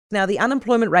Now, the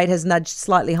unemployment rate has nudged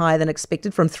slightly higher than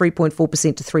expected from 3.4%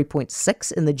 to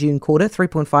 3.6% in the June quarter.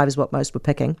 3.5% is what most were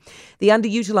picking. The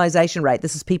underutilisation rate,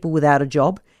 this is people without a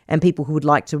job and people who would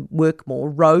like to work more,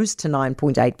 rose to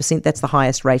 9.8%. That's the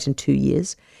highest rate in 2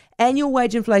 years. Annual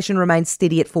wage inflation remains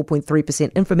steady at 4.3%.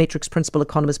 Infometrics principal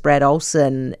economist Brad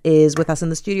Olsen is with us in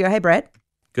the studio. Hey, Brad.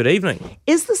 Good evening.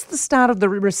 Is this the start of the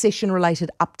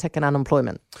recession-related uptick in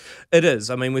unemployment? It is.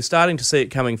 I mean, we're starting to see it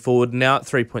coming forward now at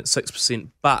 3.6%,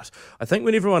 but I think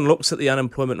when everyone looks at the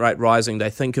unemployment rate rising, they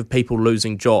think of people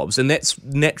losing jobs, and that's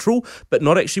natural, but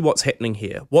not actually what's happening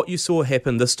here. What you saw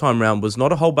happen this time round was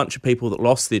not a whole bunch of people that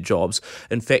lost their jobs.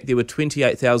 In fact, there were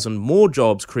 28,000 more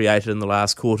jobs created in the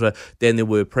last quarter than there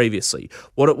were previously.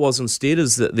 What it was instead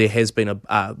is that there has been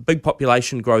a big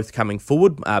population growth coming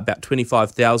forward, about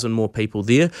 25,000 more people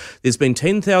there. There's been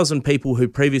 10,000 people who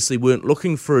previously weren't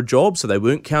looking for a job, so they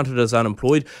weren't counted as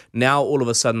unemployed. Now, all of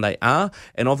a sudden, they are.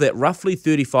 And of that, roughly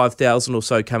 35,000 or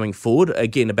so coming forward,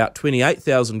 again, about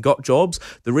 28,000 got jobs.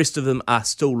 The rest of them are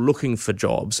still looking for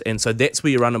jobs. And so that's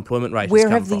where your unemployment rate has come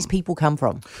from. Where have these people come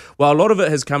from? Well, a lot of it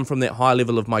has come from that high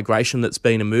level of migration that's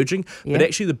been emerging. Yeah. But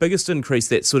actually, the biggest increase,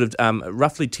 that sort of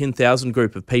roughly 10,000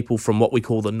 group of people from what we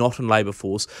call the not in labour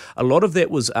force, a lot of that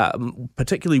was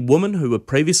particularly women who were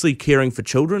previously caring for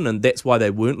children, and that's why they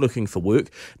weren't looking for work.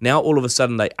 Now all of a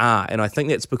sudden they are, and I think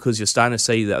that's because you're starting to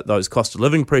see that those cost of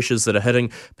living pressures that are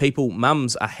hitting people.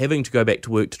 Mums are having to go back to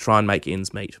work to try and make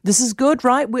ends meet. This is good,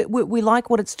 right? We like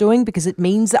what it's doing because it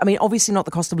means, I mean, obviously not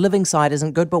the cost of living side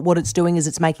isn't good, but what it's doing is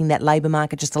it's making that labour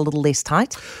market just a little less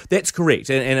tight. That's correct,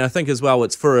 and I think as well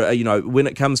it's for, when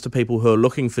it comes to people who are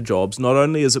looking for jobs, not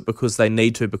only is it because they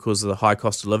need to because of the high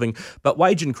cost of living, but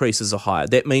wage increases are higher.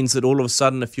 That means that all of a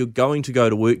sudden if you're going to go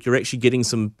to work, you're actually getting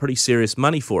some pretty serious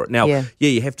money for it. Now,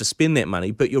 you have to spend that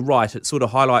money, but you're right, it sort of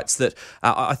highlights that.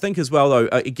 I think as well, though,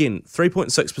 again,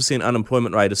 3.6%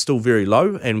 unemployment rate is still very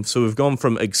low, and so we've gone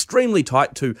from extremely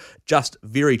tight to just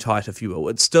very tight, if you will.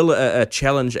 It's still a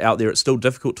challenge out there. It's still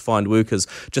difficult to find workers,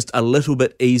 just a little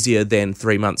bit easier than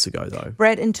 3 months ago, though.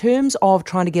 Brad, in terms of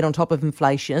trying to get on top of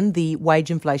inflation, the wage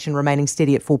inflation remaining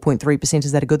steady at 4.3%,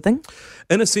 is that a good thing?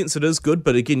 In a sense, it is good,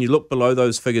 but again, you look below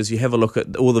those figures, you have a look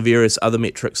at all the various other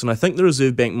metrics, and I think the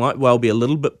Reserve Bank might well be a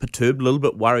little bit perturbed, a little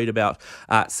bit worried about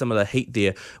some of the heat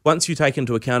there. Once you take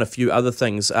into account a few other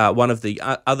things, one of the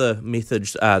other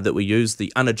methods that we use,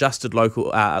 the unadjusted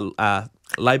local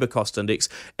labour cost index,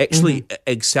 actually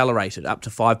accelerated up to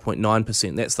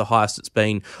 5.9%. That's the highest it's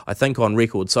been, I think, on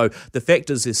record. So the fact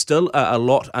is there's still a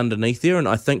lot underneath there, and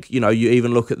I think, you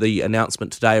even look at the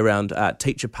announcement today around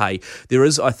teacher pay. There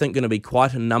is, I think, going to be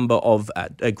quite a number of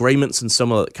agreements and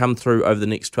similar that come through over the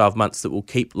next 12 months that will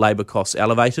keep labour costs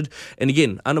elevated. And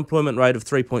again, unemployment rate of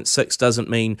 3.6 doesn't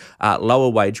mean lower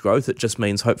wage growth. It just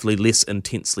means hopefully less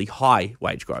intensely high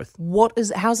wage growth.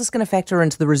 How's this going to factor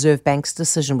into the Reserve Bank's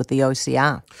decision with the OCR?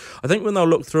 I think when they'll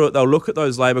look through it, they'll look at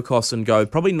those labour costs and go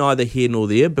probably neither here nor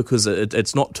there, because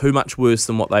it's not too much worse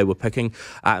than what they were picking.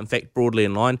 In fact, broadly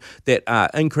in line.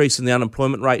 That increase in the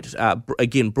unemployment rate,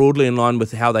 again, broadly in line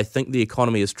with how they think the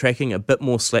economy is tracking, a bit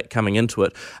more slack coming into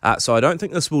it. So I don't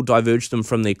think this will diverge them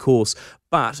from their course.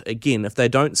 But again, if they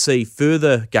don't see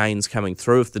further gains coming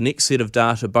through, if the next set of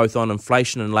data both on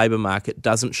inflation and labour market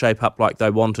doesn't shape up like they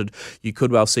wanted, you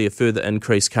could well see a further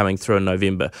increase coming through in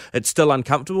November. It's still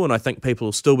uncomfortable, and I think people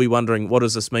will still be wondering, what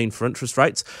does this mean for interest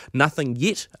rates? Nothing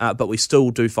yet, but we still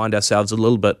do find ourselves a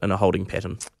little bit in a holding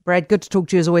pattern. Brad, good to talk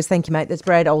to you as always. Thank you, mate. That's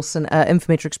Brad Olsen,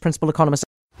 Infometrics principal economist.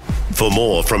 For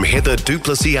more from Heather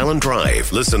Duplessis Allen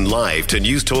Drive, listen live to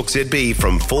News Talk ZB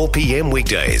from 4 p.m.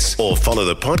 weekdays, or follow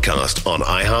the podcast on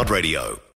iHeartRadio.